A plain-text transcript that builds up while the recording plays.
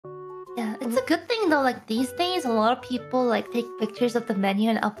Yeah, it's a good thing though. Like these days, a lot of people like take pictures of the menu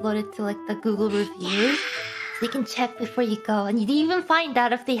and upload it to like the Google reviews. So you can check before you go, and you even find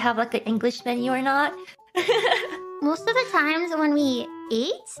out if they have like an English menu or not. Most of the times when we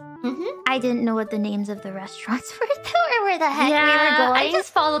ate, I didn't know what the names of the restaurants were or where the heck we were going. I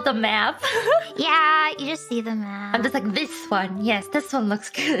just followed the map. Yeah, you just see the map. I'm just like, this one. Yes, this one looks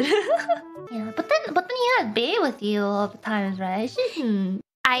good. Yeah, but then you had Bae with you all the times, right?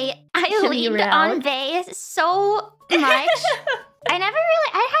 I Should be leaned around. on Bae so much. I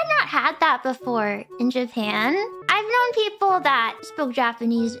had not had that before in Japan. I've known people that spoke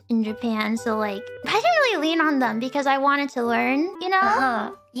Japanese in Japan, so like, I didn't really lean on them because I wanted to learn, you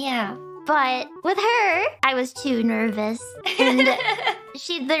know? Yeah. But with her, I was too nervous. And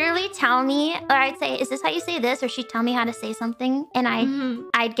she'd literally tell me, or I'd say, is this how you say this? Or she'd tell me how to say something, and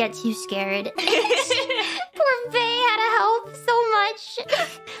I'd get too scared. Poor Bae had to help so much.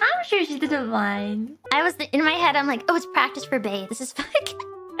 I'm sure she didn't mind. In my head, I'm like, oh, it's practice for Bae. This is fun.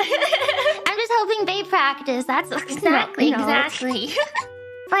 I'm just helping Bae practice. That's Exactly.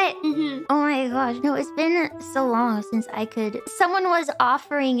 But, oh my gosh, no, it's been so long since I could... Someone was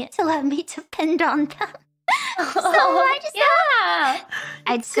offering to let me depend on them. So I just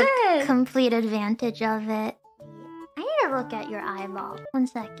I took complete advantage of it. I need to look at your eyeball. 1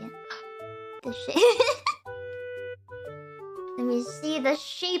 second. The shape. Let me see the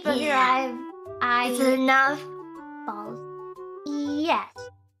shape of your eye. Is it enough? Balls. Yes.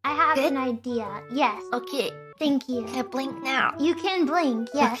 I have an idea. Yes. Okay. Thank you. Can I blink now? You can blink,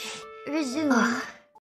 yes. Resume.